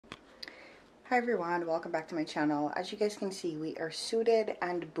Hi everyone, welcome back to my channel. As you guys can see, we are suited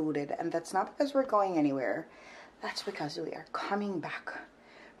and booted, and that's not because we're going anywhere. That's because we are coming back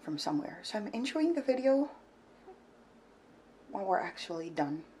from somewhere. So I'm enjoying the video when we're actually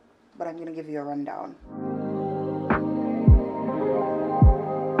done, but I'm gonna give you a rundown.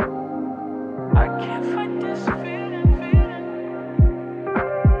 I can't fight this feeling.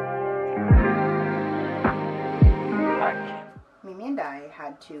 Mimi and I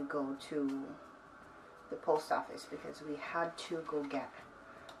had to go to the post office because we had to go get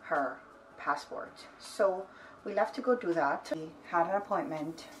her passport. So we left to go do that. We had an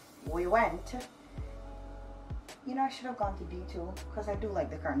appointment. We went. You know, I should have gone to D2 because I do like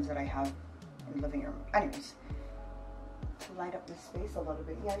the curtains that I have in the living room. Anyways, to light up this space a little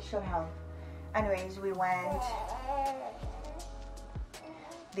bit. Yeah, I should have. Anyways, we went.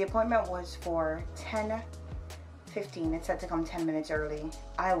 The appointment was for 10:15. It said to come 10 minutes early.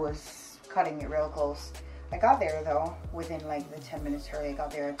 I was cutting it real close. I got there though within like the 10 minutes early. I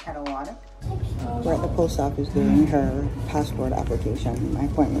got there at 10:01. We're at the post office doing her passport application. My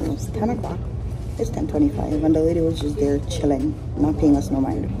appointment was 10 o'clock. It's 10:25 and the lady was just there chilling, not paying us no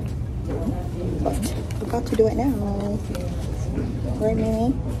mind. But we got to do it now. Right,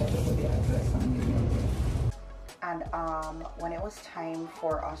 Mimi? And when it was time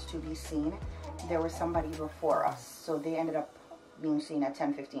for us to be seen, there was somebody before us, so they ended up being seen at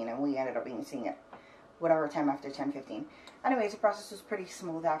 10:15 and we ended up being seen at whatever time after 10:15. Anyways, the process was pretty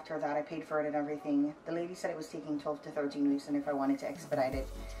smooth after that. I paid for it and everything. The lady said it was taking 12 to 13 weeks and if I wanted to expedite it,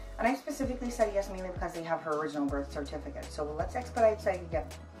 and I specifically said yes, mainly because they have her original birth certificate. So let's expedite so I could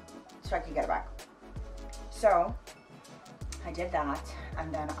get it back. So I did that,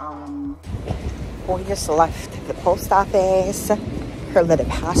 and then we just left the post office. Her little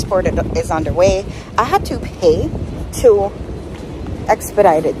passport is underway. I had to pay to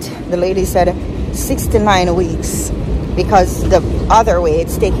expedite it. The lady said 6 to 9 weeks because the other way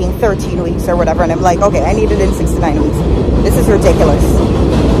it's taking 13 weeks or whatever, and I'm like, okay, I need it in 6 to 9 weeks. This is ridiculous.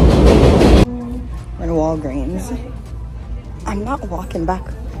 We're in Walgreens. I'm not walking back,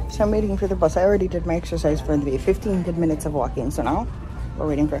 so I'm waiting for the bus. I already did my exercise for the day. 15 good minutes of walking, so now we're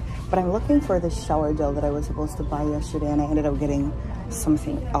waiting for, but I'm looking for the shower gel that I was supposed to buy yesterday, and I ended up getting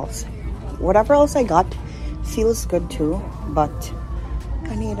something else. Whatever else I got feels good too, but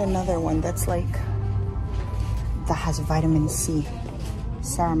I need another one that's like, that has vitamin C,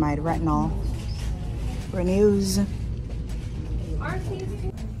 ceramide, retinol, renews.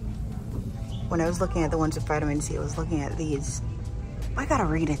 When I was looking at the ones with vitamin C, I was looking at these. I gotta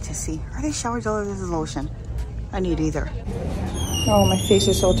read it to see. Are they shower gel or this is lotion? I need either. Oh, my face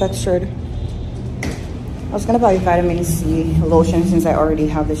is so textured. I was gonna buy vitamin C lotion since I already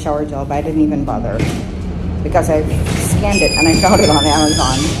have the shower gel, but I didn't even bother because I scanned it and I found it on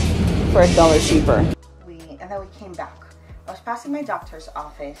Amazon for $1 cheaper. And then we came back. I was passing my doctor's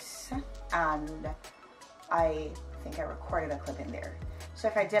office and I think I recorded a clip in there. So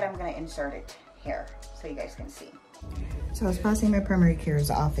if I did, I'm gonna insert it here so you guys can see. So I was passing my primary care's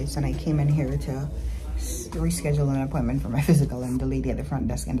office and I came in here to reschedule an appointment for my physical, and the lady at the front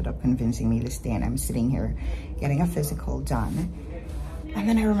desk ended up convincing me to stay, and I'm sitting here getting a physical done. And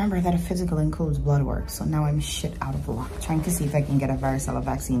then I remember that a physical includes blood work, so now I'm shit out of luck trying to see if I can get a varicella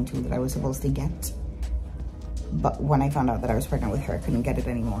vaccine too that I was supposed to get. But when I found out that I was pregnant with her, I couldn't get it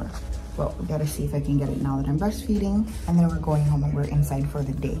anymore. Well, we gotta see if I can get it now that I'm breastfeeding, and then we're going home and we're inside for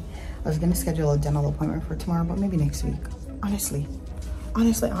the day. I was gonna schedule a dental appointment for tomorrow, but maybe next week. Honestly.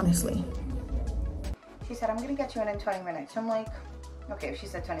 She said, I'm gonna get you in 20 minutes. I'm like, okay, if she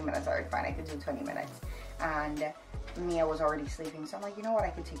said 20 minutes, all right, fine, I could do 20 minutes. And Mia was already sleeping, so I'm like, you know what,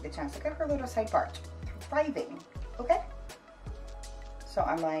 I could take the chance. Look at her little side part, thriving, okay? So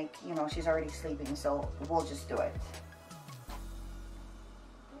I'm like, you know, she's already sleeping, so we'll just do it.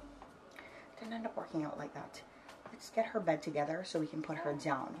 It didn't end up working out like that. Let's get her bed together so we can put her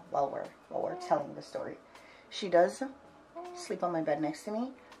down while we're telling the story. She does sleep on my bed next to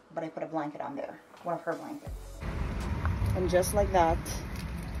me, but I put a blanket on there, one of her blankets. And just like that,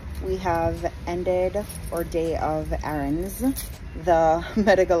 we have ended our day of errands. The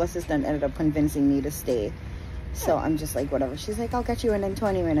medical assistant ended up convincing me to stay. So I'm just like, whatever. She's like, I'll get you in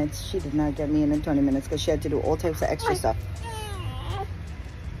 20 minutes. She did not get me in 20 minutes because she had to do all types of extra stuff.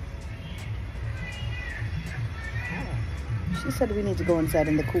 She said we need to go inside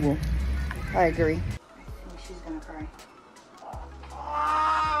in the cool. I agree. I think she's gonna cry.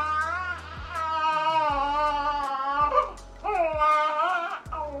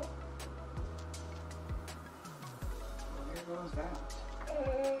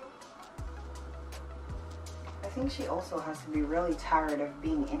 I think she also has to be really tired of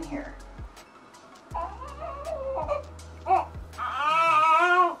being in here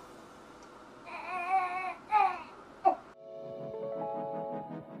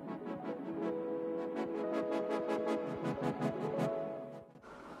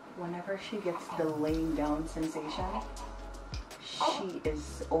whenever she gets the laying down sensation, she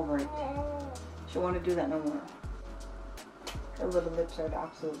is over it. She won't want to do that no more. Her little lips are the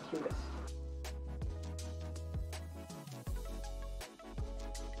absolute cutest.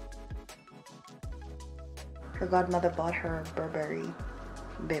 Her godmother bought her a Burberry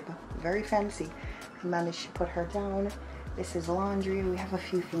bib, very fancy. I managed to put her down. This is laundry. We have a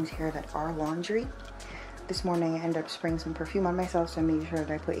few things here that are laundry. This morning I ended up spraying some perfume on myself, so I made sure that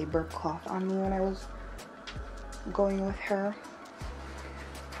I put a burp cloth on me when I was going with her.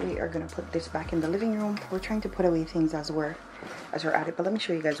 We are gonna put this back in the living room. We're trying to put away things as we're at it, but let me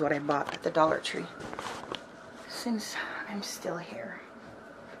show you guys what I bought at the Dollar Tree since I'm still here.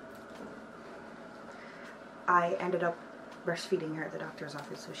 I ended up breastfeeding her at the doctor's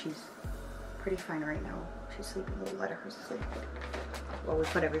office, so she's pretty fine right now. She's sleeping. We'll let her sleep while we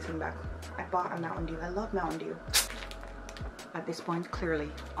put everything back. I bought a Mountain Dew. I love Mountain Dew. At this point,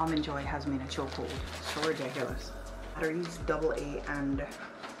 clearly, Almond Joy has me in a chokehold. So ridiculous. Batteries, AA and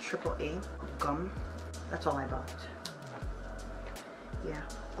AAA gum. That's all I bought. Yeah.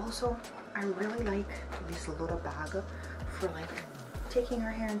 Also, I really like this little bag for like taking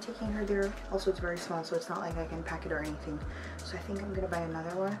her hair and taking her there. Also, it's very small, so it's not like I can pack it or anything. So I think I'm gonna buy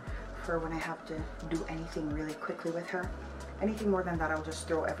another one for when I have to do anything really quickly with her. Anything more than that, I'll just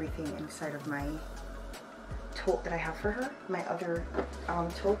throw everything inside of my tote that I have for her, my other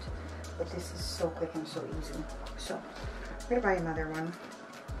tote. But this is so quick and so easy. So I'm gonna buy another one.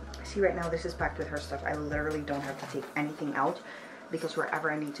 See, right now this is packed with her stuff. I literally don't have to take anything out because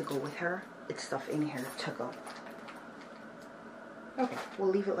wherever I need to go with her, it's stuff in here to go. Okay, we'll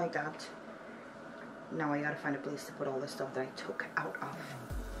leave it like that. Now I gotta find a place to put all the stuff that I took out of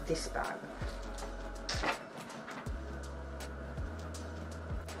this bag.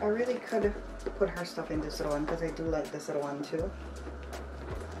 I really could put her stuff in this little one because I do like this little one too.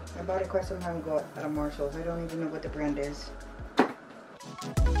 I bought it quite some time ago at a Marshall's. I don't even know what the brand is.